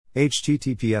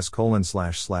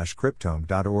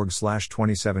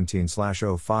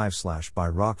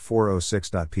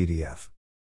https://cryptome.org/2017/05/by-rock406.pdf.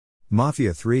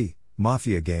 Mafia 3,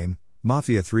 Mafia Game,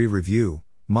 Mafia 3 Review,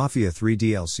 Mafia 3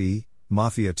 DLC,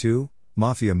 Mafia 2,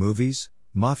 Mafia Movies,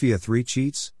 Mafia 3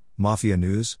 Cheats, Mafia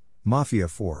News, Mafia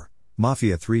 4,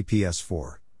 Mafia 3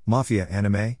 PS4, Mafia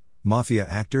Anime, Mafia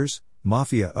Actors,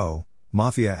 Mafia O,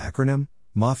 Mafia Acronym,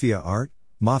 Mafia Art,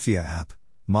 Mafia App,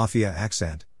 Mafia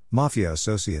Accent, Mafia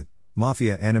Associate,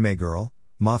 Mafia Anime Girl,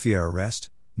 Mafia Arrest,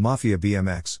 Mafia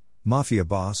BMX, Mafia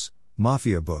Boss,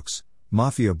 Mafia Books,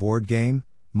 Mafia Board Game,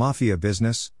 Mafia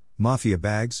Business, Mafia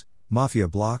Bags, Mafia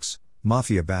Blocks,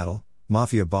 Mafia Battle,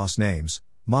 Mafia Boss Names,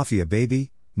 Mafia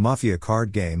Baby, Mafia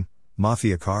Card Game,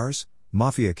 Mafia Cars,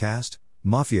 Mafia Cast,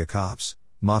 Mafia Cops,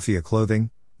 Mafia Clothing,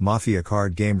 Mafia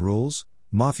Card Game Rules,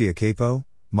 Mafia Capo,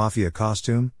 Mafia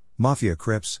Costume, Mafia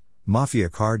Crips, Mafia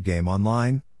Card Game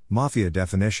Online, Mafia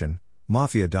Definition,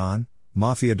 Mafia Don,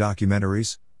 Mafia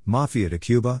Documentaries, Mafia de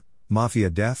Cuba, Mafia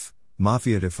Def,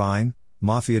 Mafia Define,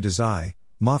 Mafia Design,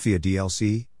 Mafia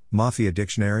DLC, Mafia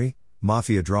Dictionary,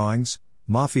 Mafia Drawings,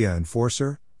 Mafia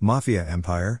Enforcer, Mafia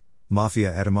Empire,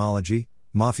 Mafia Etymology,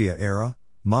 Mafia Era,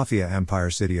 Mafia Empire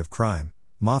City of Crime,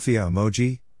 Mafia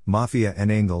Emoji, Mafia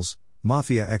and Angles,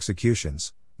 Mafia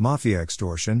Executions, Mafia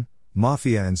Extortion,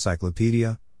 Mafia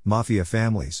Encyclopedia, Mafia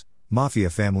Families, Mafia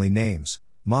Family Names,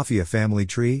 Mafia Family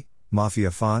Tree,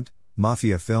 Mafia Font,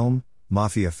 Mafia Film,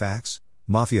 Mafia Facts,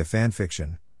 Mafia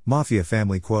Fanfiction, Mafia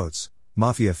Family Quotes,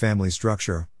 Mafia Family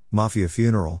Structure, Mafia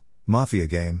Funeral, Mafia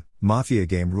Game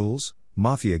Rules,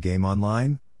 Mafia Game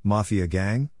Online, Mafia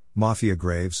Gang, Mafia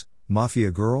Graves,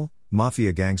 Mafia Girl,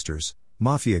 Mafia Gangsters,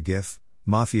 Mafia GIF,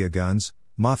 Mafia Guns,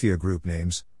 Mafia Group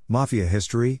Names, Mafia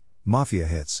History, Mafia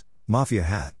Hits, Mafia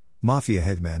Hat, Mafia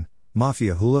Hitman,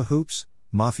 Mafia Hula Hoops,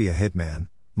 Mafia Hitman,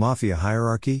 Mafia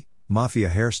Hierarchy, Mafia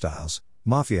Hairstyles,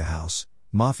 Mafia House,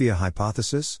 Mafia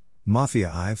Hypothesis,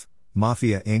 Mafia Ive,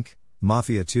 Mafia Inc.,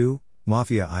 Mafia 2,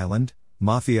 Mafia Island,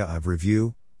 Mafia Ive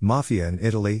Review, Mafia in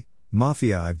Italy,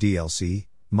 Mafia Ive DLC,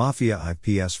 Mafia Ive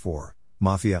PS4,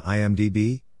 Mafia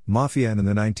IMDb, Mafia in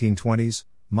the 1920s,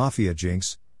 Mafia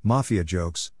Jinx, Mafia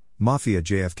Jokes, Mafia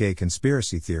JFK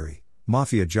Conspiracy Theory,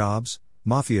 Mafia Jobs,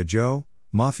 Mafia Joe,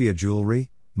 Mafia Jewelry,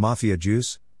 Mafia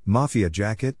Juice, Mafia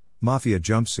Jacket, Mafia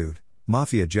Jumpsuit,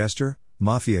 Mafia Jester,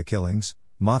 Mafia Killings,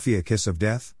 Mafia Kiss of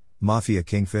Death, Mafia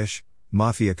Kingfish,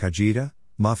 Mafia Kajita,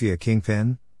 Mafia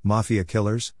Kingpin, Mafia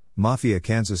Killers, Mafia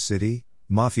Kansas City,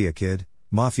 Mafia Kid,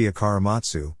 Mafia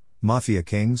Karamatsu, Mafia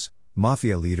Kings,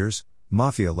 Mafia Leaders,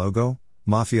 Mafia Logo,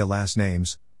 Mafia Last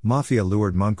Names, Mafia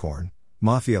Lured Munkhorn,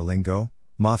 Mafia Lingo,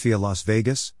 Mafia Las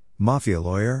Vegas, Mafia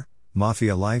Lawyer,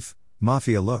 Mafia Life,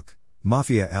 Mafia Look,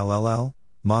 Mafia LLL,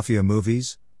 Mafia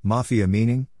Movies, Mafia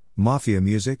Meaning, Mafia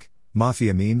Music,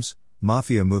 Mafia Memes,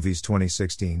 Mafia Movies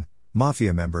 2016,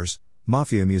 Mafia Members,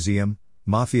 Mafia Museum,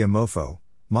 Mafia Mofo,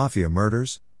 Mafia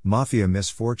Murders, Mafia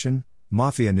Misfortune,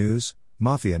 Mafia News,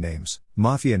 Mafia Names,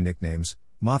 Mafia Nicknames,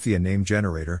 Mafia Name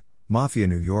Generator, Mafia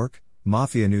New York,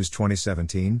 Mafia News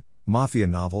 2017, Mafia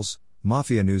Novels,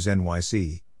 Mafia News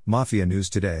NYC, Mafia News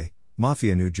Today,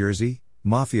 Mafia New Jersey,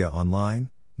 Mafia Online,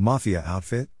 Mafia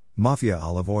Outfit, Mafia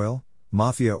Olive Oil,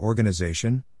 Mafia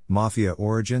Organization, Mafia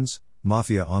Origins,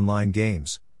 Mafia Online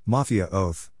Games, Mafia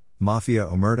Oath, Mafia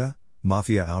Omerta,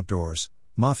 Mafia Outdoors,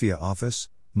 Mafia Office,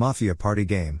 Mafia Party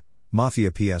Game,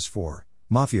 Mafia PS4,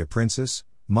 Mafia Princess,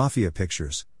 Mafia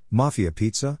Pictures, Mafia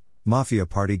Pizza, Mafia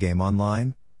Party Game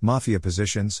Online, Mafia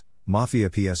Positions, Mafia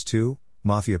PS2,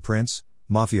 Mafia Prince,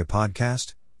 Mafia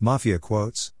Podcast, Mafia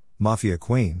Quotes, Mafia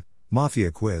Queen,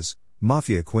 Mafia Quiz,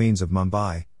 Mafia Queens of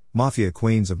Mumbai, Mafia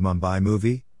Queens of Mumbai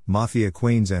Movie, Mafia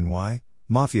Queens NY,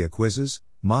 Mafia Quizzes,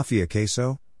 Mafia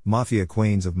Queso, Mafia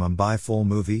Queens of Mumbai Full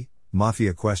Movie,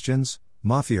 Mafia Questions,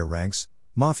 Mafia Ranks,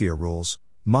 Mafia Rules,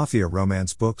 Mafia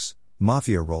Romance Books,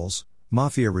 Mafia Rolls,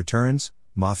 Mafia Returns,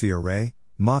 Mafia Ray,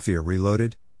 Mafia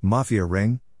Reloaded, Mafia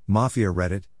Ring, Mafia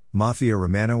Reddit, Mafia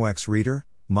Romano X Reader,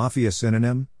 Mafia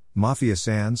Synonym, Mafia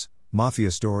Sans,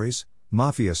 Mafia Stories,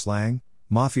 Mafia Slang,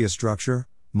 Mafia Structure,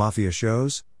 Mafia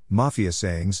Shows, Mafia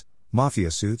Sayings,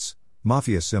 Mafia Suits,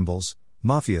 Mafia Symbols,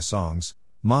 Mafia Songs,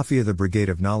 Mafia The Brigade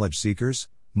of Knowledge Seekers,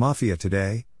 Mafia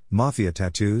Today, Mafia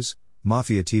Tattoos,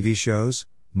 Mafia TV Shows,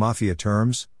 Mafia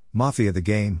Terms, Mafia The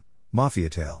Game, Mafia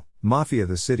Tale, Mafia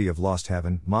The City of Lost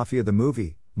Heaven, Mafia The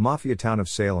Movie, Mafia Town of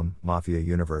Salem, Mafia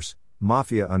Universe,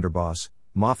 Mafia Underboss,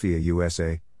 Mafia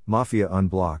USA, Mafia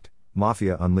Unblocked,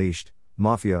 Mafia Unleashed,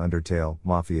 Mafia Undertale,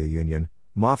 Mafia Union,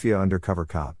 Mafia Undercover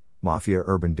Cop, Mafia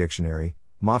Urban Dictionary,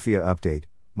 Mafia Update,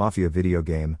 Mafia Video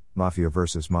Game, Mafia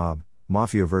vs. Mob,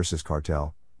 Mafia vs.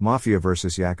 Cartel, Mafia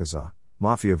vs. Yakuza,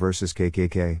 Mafia vs.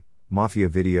 KKK, Mafia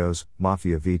Videos,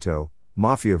 Mafia Veto,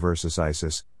 Mafia vs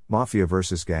ISIS, Mafia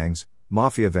vs Gangs,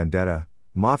 Mafia Vendetta,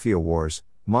 Mafia Wars,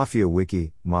 Mafia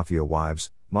Wiki, Mafia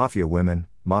Wives, Mafia Women,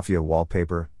 Mafia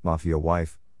Wallpaper, Mafia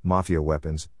Wife, Mafia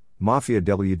Weapons, Mafia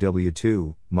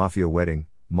WW2, Mafia Wedding,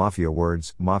 Mafia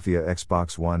Words, Mafia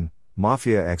Xbox One,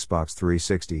 Mafia Xbox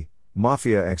 360,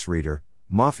 Mafia X Reader,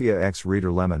 Mafia X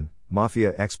Reader Lemon,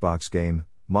 Mafia Xbox Game,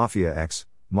 Mafia X,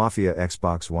 Mafia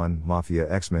Xbox One,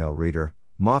 Mafia X Mail Reader,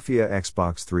 Mafia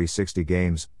Xbox 360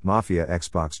 Games, Mafia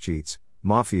Xbox Cheats,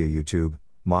 Mafia YouTube,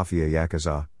 Mafia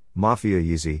Yakuza, Mafia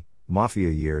Yeezy, Mafia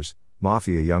Years,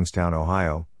 Mafia Youngstown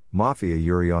Ohio, Mafia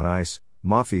Yuri on Ice,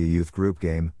 Mafia Youth Group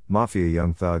Game, Mafia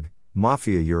Young Thug,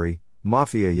 Mafia Yuri,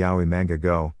 Mafia Yaoi Manga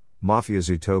Go, Mafia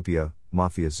Zootopia,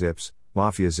 Mafia Zips,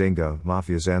 Mafia Zynga,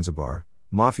 Mafia Zanzibar,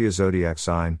 Mafia Zodiac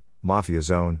Sign, Mafia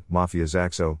Zone, Mafia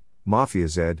Zaxo, Mafia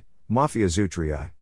Zed, Mafia Zootria.